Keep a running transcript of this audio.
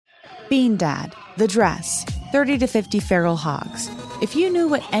Bean Dad, The Dress, 30 to 50 Feral Hogs. If you knew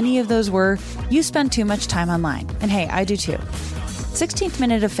what any of those were, you spend too much time online. And hey, I do too. 16th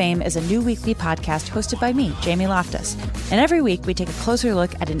Minute of Fame is a new weekly podcast hosted by me, Jamie Loftus. And every week we take a closer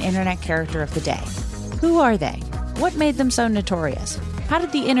look at an internet character of the day. Who are they? What made them so notorious? How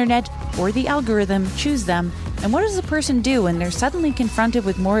did the internet or the algorithm choose them? And what does a person do when they're suddenly confronted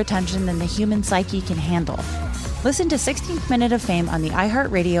with more attention than the human psyche can handle? Listen to 16th Minute of Fame on the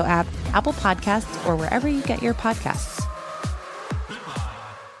iHeartRadio app, Apple Podcasts, or wherever you get your podcasts.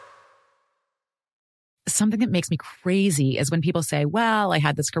 Something that makes me crazy is when people say, well, I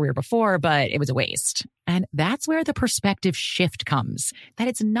had this career before, but it was a waste. And that's where the perspective shift comes, that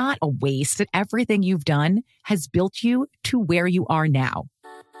it's not a waste, that everything you've done has built you to where you are now.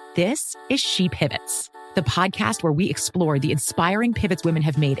 This is She Pivots, the podcast where we explore the inspiring pivots women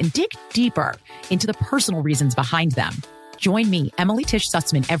have made and dig deeper into the personal reasons behind them. Join me, Emily Tish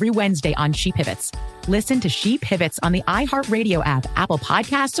Sussman, every Wednesday on She Pivots. Listen to She Pivots on the iHeartRadio app, Apple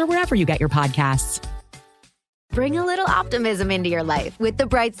Podcasts, or wherever you get your podcasts. Bring a little optimism into your life with The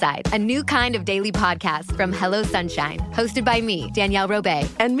Bright Side, a new kind of daily podcast from Hello Sunshine, hosted by me, Danielle Robay.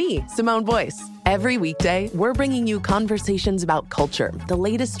 And me, Simone Boyce. Every weekday, we're bringing you conversations about culture, the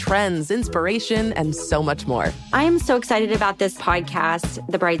latest trends, inspiration, and so much more. I am so excited about this podcast,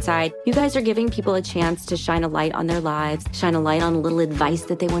 The Bright Side. You guys are giving people a chance to shine a light on their lives, shine a light on a little advice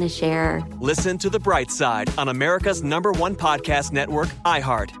that they want to share. Listen to The Bright Side on America's #1 podcast network,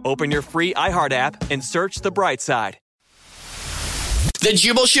 iHeart. Open your free iHeart app and search The Bright Side. The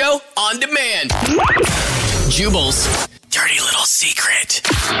Jubal Show on demand. Jubal's dirty little secret.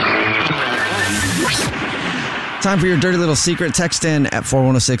 Time for your dirty little secret. Text in at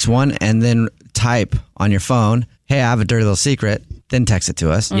 41061 and then type on your phone, hey, I have a dirty little secret. Then text it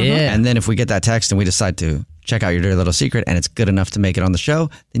to us. Yeah. And then if we get that text and we decide to check out your dirty little secret and it's good enough to make it on the show,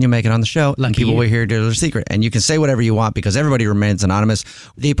 then you'll make it on the show. And people will hear your dirty little secret. And you can say whatever you want because everybody remains anonymous.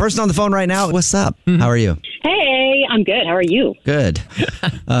 The person on the phone right now, what's up? How are you? Hey, I'm good. How are you? Good.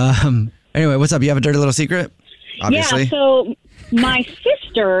 Anyway, what's up? You have a dirty little secret? Obviously. Yeah, so my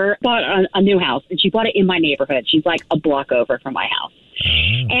sister bought a new house, and she bought it in my neighborhood. She's like a block over from my house.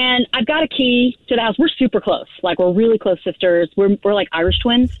 And I've got a key to the house. We're super close. Like, we're really close sisters. We're like Irish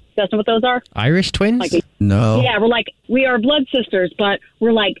twins. You guys know what those are? Irish twins? Like, no. Yeah, we are blood sisters, but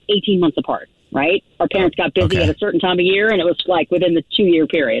we're like 18 months apart, right? Our parents got busy at a certain time of year, and it was like within the 2-year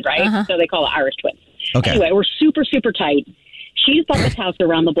period, right? So they call it Irish twins. Okay. Anyway, we're super, super tight. She's bought this house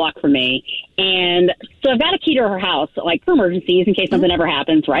around the block from me, and so I've got a key to her house, like for emergencies, in case something ever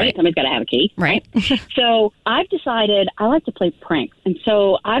happens, right? Somebody's got to have a key. Right. So I've decided I like to play pranks, and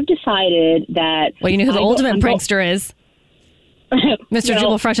so I've decided that... Well, you know who the ultimate prankster is? Mr.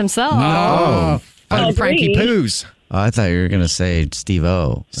 Jubal Fresh himself. No. Frankie Poos. Oh, I thought you were going to say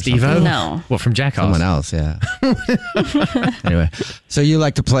Steve-O. Steve-O? No. What, from Jackass? Someone else, yeah. Anyway, so you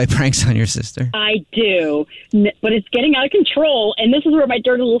like to play pranks on your sister? I do, but it's getting out of control, and this is where my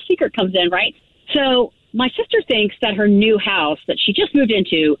dirty little secret comes in, right? So my sister thinks that her new house that she just moved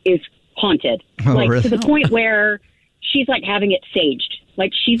into is haunted, really? To the point where she's like having it saged.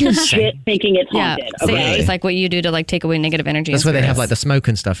 Like, she's legit thinking it's haunted. Yeah, Okay? it's like what you do to like take away negative energy. That's where they have like the smoke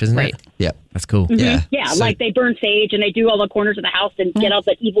and stuff, isn't it? Yep. That's cool. Mm-hmm. Yeah. Yeah, So- like they burn sage and they do all the corners of the house and get out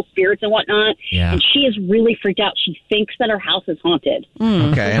the evil spirits and whatnot. Yeah. And she is really freaked out. She thinks that her house is haunted.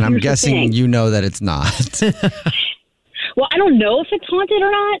 Okay, and I'm Here's the guessing thing. you know that it's not. Well, I don't know if it's haunted or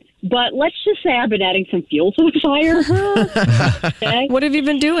not, but let's just say I've been adding some fuel to the fire. Okay? What have you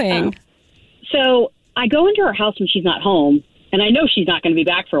been doing? So I go into her house when she's not home, and I know she's not going to be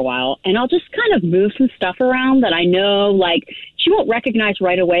back for a while, and I'll just kind of move some stuff around that I know, like, she won't recognize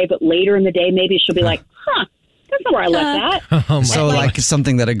right away, but later in the day, maybe she'll be like, that's not where I left that. Oh, my So God. like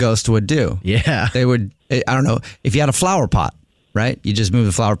something that a ghost would do. Yeah. They would, I don't know, if you had a flower pot, right? You just move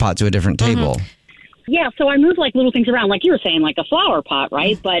the flower pot to a different table. Yeah, so I move, like, little things around, like you were saying, like a flower pot,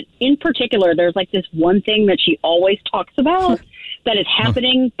 right? But in particular, there's, like, this one thing that she always talks about that is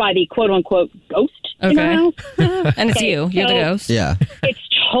happening by the quote-unquote ghost in her house. And it's you. You're the ghost. Yeah. It's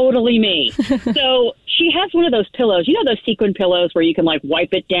totally me. So she has one of those pillows. You know those sequin pillows where you can, like,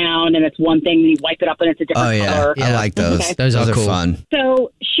 wipe it down and it's one thing, and you wipe it up and it's a different Oh, yeah. color? I like those. Okay. Those are cool. fun.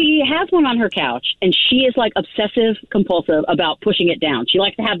 So she has one on her couch, and she is, like, obsessive compulsive about pushing it down. She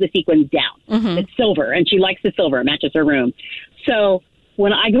likes to have the sequins down. It's silver, and she likes the silver. It matches her room. So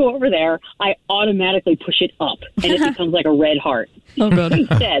when I go over there, I automatically push it up, and it becomes like a red heart. Oh, God.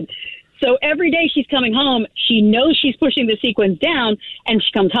 Instead. So every day she's coming home, she knows she's pushing the sequins down, and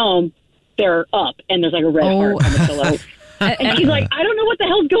she comes home, they're up, and there's like a red heart on the pillow. And she's like, I don't know what the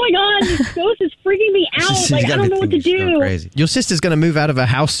hell's going on. This ghost is freaking me out. She's Like, I gotta don't be know what to thinking she's going do. crazy. Your sister's going to move out of her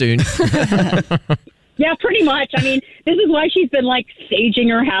house soon. Yeah, pretty much. I mean, this is why she's been like saging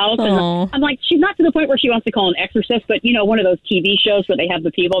her house. And I'm like, she's not to the point where she wants to call an exorcist, but you know, one of those TV shows where they have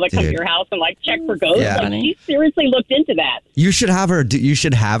the people that come to your house and like check for ghosts. Yeah. Like, she seriously looked into that. You should have her. You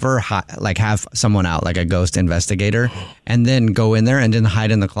should have her like have someone out, like a ghost investigator, and then go in there and then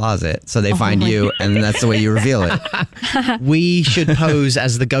hide in the closet so they find you, and that's the way you reveal it. We should pose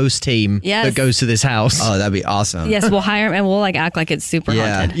as the ghost team Yes. that goes to this house. Oh, that'd be awesome. Yes, we'll hire him and we'll like act like it's super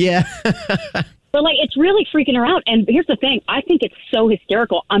haunted. Yeah. But like, it's really freaking her out. And here's the thing: I think it's so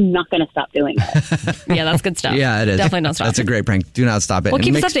hysterical. I'm not going to stop doing it. Yeah, that's good stuff. Yeah, it is. Definitely don't stop. That's a great prank. Do not stop it. Well, And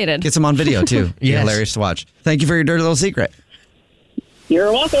keep us updated. Get some on video too. Yes. Hilarious to watch. Thank you for your dirty little secret.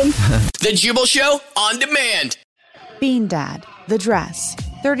 You're welcome. The Jubal Show on demand. Bean Dad, The Dress,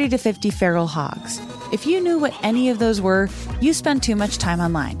 30 to 50 Feral Hogs. If you knew what any of those were, you spend too much time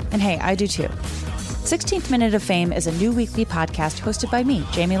online. And hey, I do too. 16th Minute of Fame is a new weekly podcast hosted by me,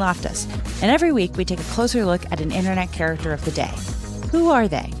 Jamie Loftus. And every week we take a closer look at an internet character of the day. Who are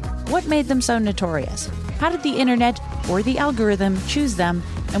they? What made them so notorious? How did the internet or the algorithm choose them?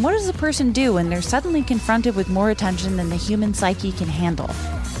 And what does a person do when they're suddenly confronted with more attention than the human psyche can handle?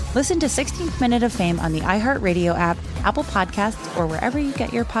 Listen to 16th Minute of Fame on the iHeartRadio app, Apple Podcasts, or wherever you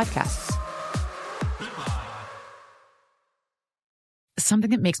get your podcasts.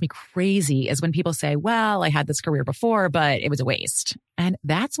 Something that makes me crazy is when people say, well, I had this career before, but it was a waste. And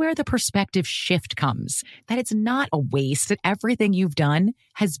that's where the perspective shift comes, that it's not a waste, that everything you've done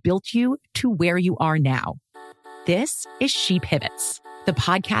has built you to where you are now. This is She Pivots, the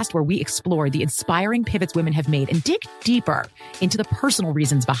podcast where we explore the inspiring pivots women have made and dig deeper into the personal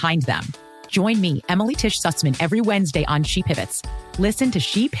reasons behind them. Join me, Emily Tish Sussman, every Wednesday on She Pivots. Listen to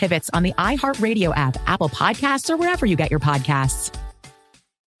She Pivots on the iHeartRadio app, Apple Podcasts, or wherever you get your podcasts.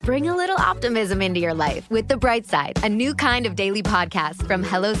 Bring a little optimism into your life with The Bright Side, a new kind of daily podcast from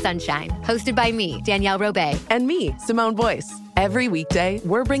Hello Sunshine, hosted by me, Danielle Robay. And me, Simone Boyce. Every weekday,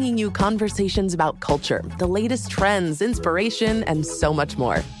 we're bringing you conversations about culture, the latest trends, inspiration, and so much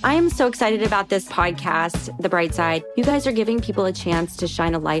more. I am so excited about this podcast, The Bright Side. You guys are giving people a chance to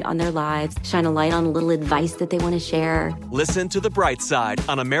shine a light on their lives, shine a light on a little advice that they want to share. Listen to The Bright Side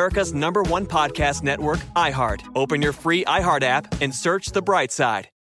on America's #1 podcast network, iHeart. Open your free iHeart app and search The Bright Side.